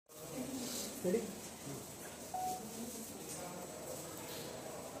Ready?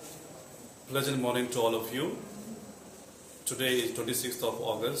 Pleasant morning to all of you. Today is 26th of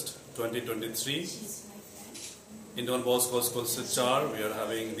August 2023. In Don Bosco School Silchar, we are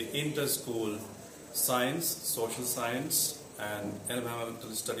having the inter-school science, social science and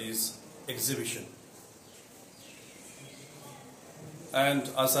environmental studies exhibition. And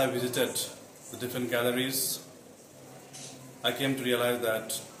as I visited the different galleries, I came to realize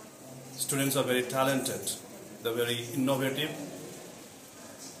that students are very talented, they're very innovative,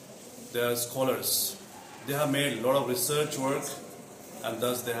 they are scholars. They have made a lot of research work and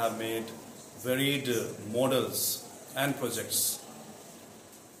thus they have made varied models and projects.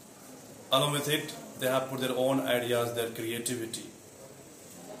 Along with it, they have put their own ideas, their creativity.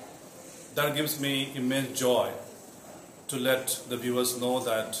 That gives me immense joy to let the viewers know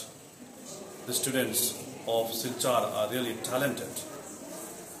that the students of Silchar are really talented.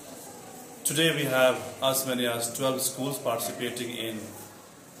 Today we have as many as 12 schools participating in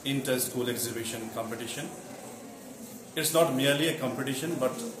inter-school exhibition competition. It's not merely a competition, but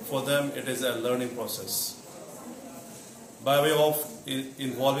for them it is a learning process. By way of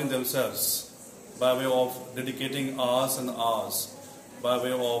involving themselves, by way of dedicating hours and hours, by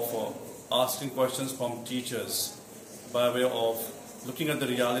way of asking questions from teachers, by way of looking at the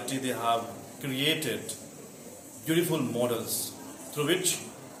reality, they have created beautiful models through which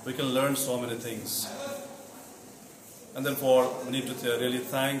we can learn so many things. And therefore, we need to really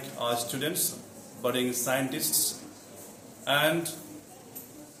thank our students, budding scientists, and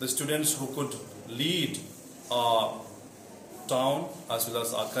the students who could lead our town as well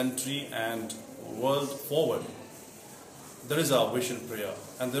as our country and world forward. That is our vision prayer,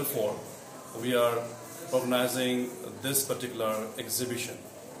 and therefore we are organizing this particular exhibition.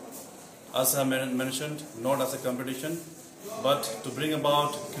 As I mentioned, not as a competition, but to bring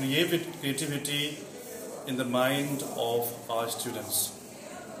about creativity in the mind of our students.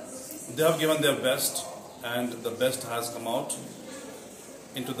 They have given their best, and the best has come out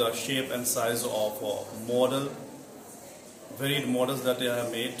into the shape and size of varied models that they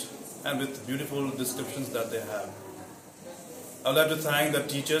have made, and with beautiful descriptions that they have. I would like to thank the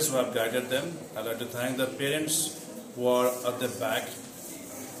teachers who have guided them. I would like to thank the parents who are at the back,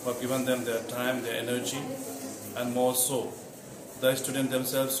 who have given them their time, their energy, and more so, the students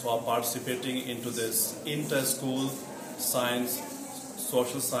themselves who are participating into this inter-school science,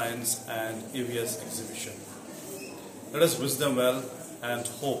 social science and EVS exhibition. Let us wish them well and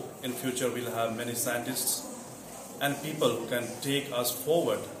hope in future we'll have many scientists and people who can take us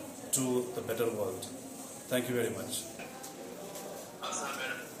forward to the better world. Thank you very much.